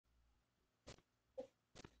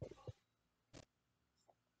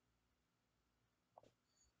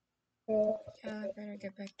Yeah, I better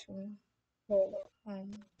get back to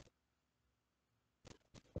home.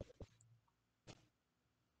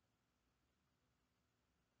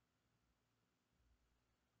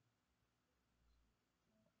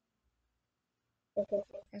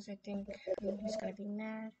 Because I think he's gonna be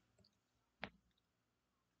mad.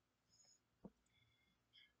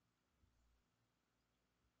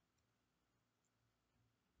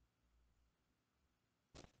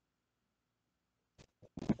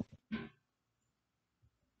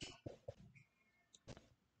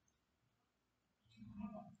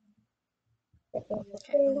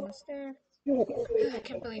 Okay, almost there. I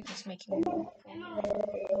can't believe he's making me go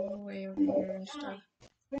all the way over here and stuff.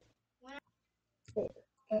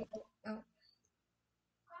 Oh,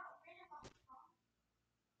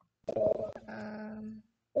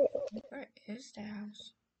 where is the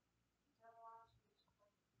house?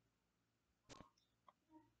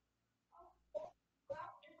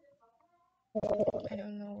 I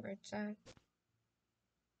don't know where it's at.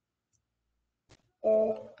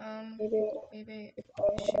 Maybe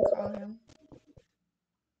I should call him.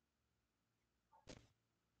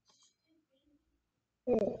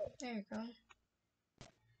 There you go.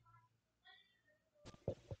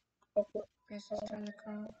 Guess it's time to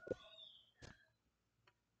call.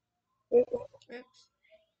 Oops.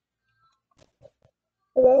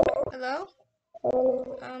 Hello? Hello?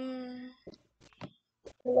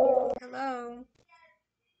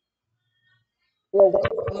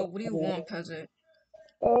 Hello, what do you want, peasant?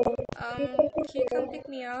 Can you come pick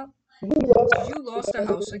me up? Did you lost the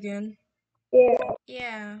house again?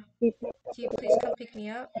 Yeah. Can you please come pick me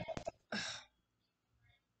up?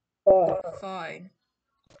 Fine.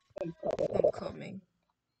 I'm coming.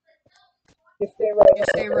 Just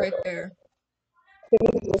stay right there.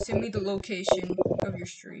 Send me the location of your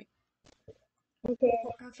street.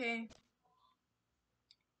 Okay.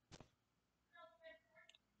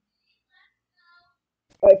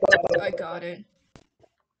 I got it.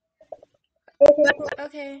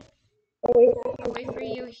 Okay. I'll wait for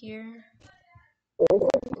you here.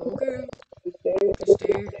 Okay.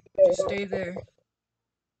 Just stay there.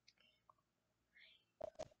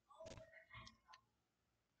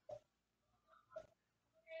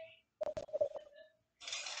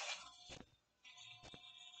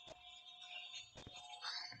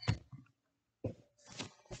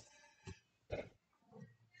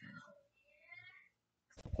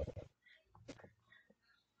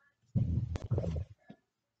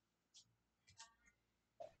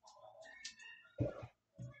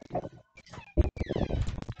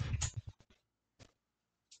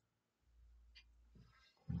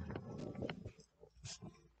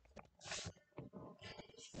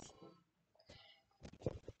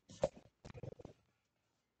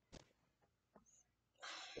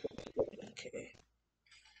 Okay.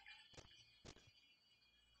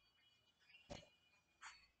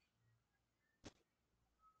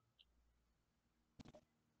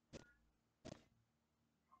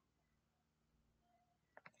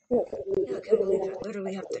 Yeah, I can't believe I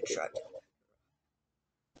literally have to try.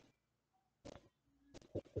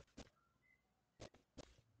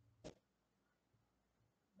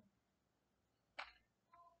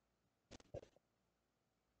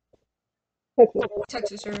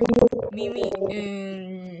 Texas, sir. Meet me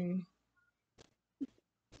in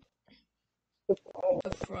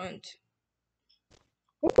the front.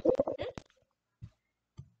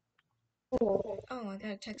 Oh, I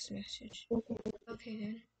got a text message. Okay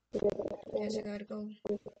then. Guess I gotta go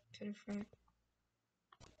to the front.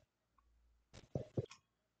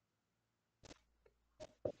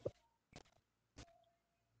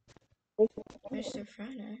 Where's the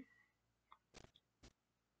front at?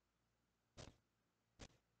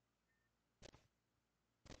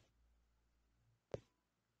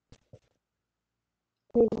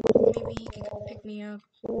 Maybe he can come pick me up.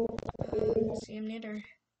 Let's see, I'm near the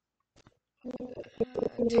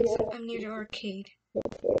I'm near the arcade.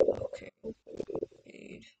 Okay.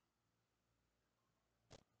 Arcade.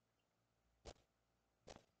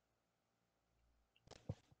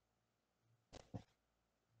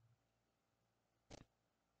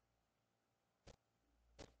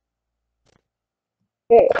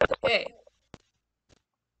 Hey.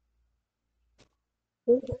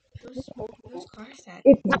 Whose car is that?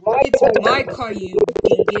 It's my car, you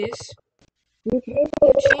dingus. You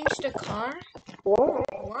changed the car?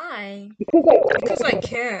 Why? Because I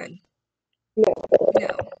can. No.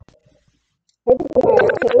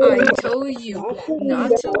 Haven't I told you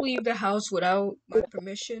not to leave the house without my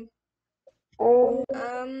permission? Um,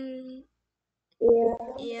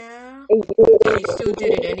 yeah. And you still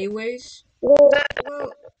did it anyways? Well,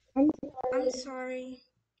 I'm sorry.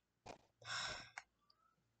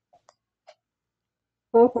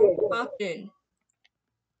 Hop in.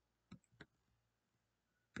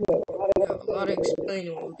 We have a lot of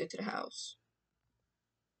explaining when we get to the house.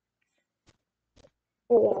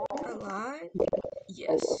 A lot?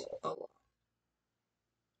 Yes, a lot.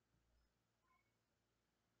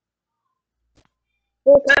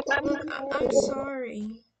 Look, I'm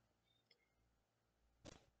sorry.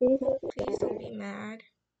 Please don't be mad.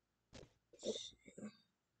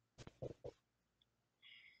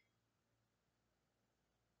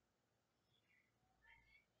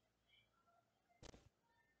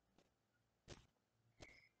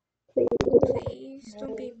 Please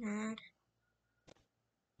don't be mad.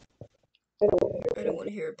 I don't want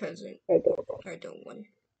to hear a peasant. I don't want.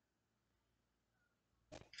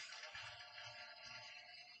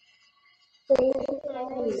 I'm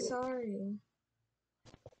really sorry.